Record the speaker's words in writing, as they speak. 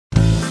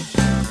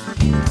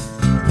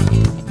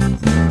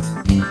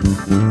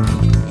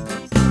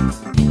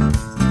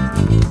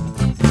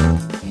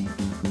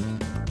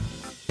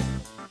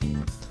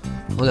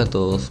Hola a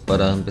todos,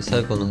 para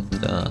empezar con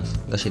nuestras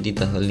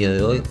galletitas del día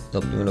de hoy,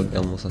 lo primero que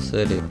vamos a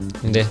hacer es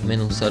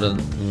desmenuzar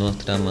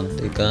nuestra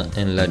manteca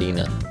en la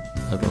harina.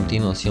 A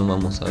continuación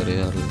vamos a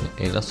agregar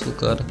el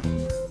azúcar,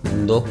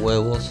 2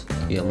 huevos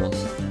y vamos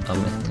a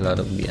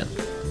mezclar bien.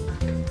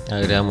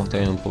 Agregamos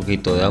también un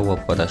poquito de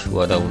agua para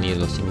ayudar a unir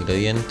los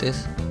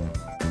ingredientes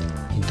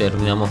y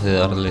terminamos de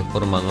darle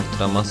forma a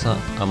nuestra masa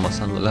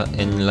amasándola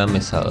en la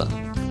mesada.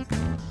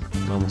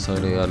 Vamos a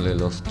agregarle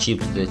los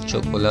chips de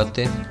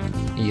chocolate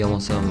y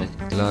vamos a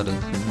mezclar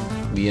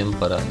bien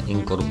para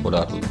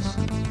incorporarlos.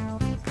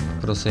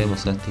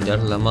 Procedemos a estirar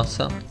la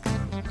masa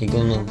y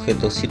con un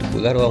objeto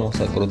circular vamos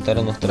a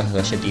cortar nuestras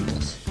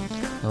galletitas.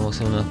 Vamos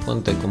a hacer una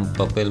fuente con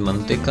papel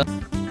manteca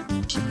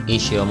y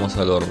llevamos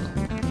al horno.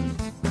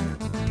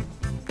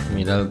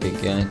 Mirad que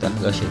quedan estas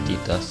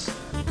galletitas,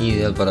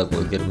 ideal para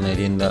cualquier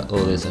merienda o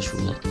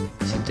desayuno.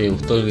 Si te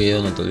gustó el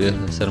video no te olvides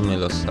de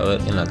hacérmelo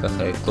saber en la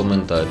caja de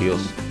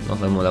comentarios. Nos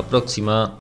vemos la próxima.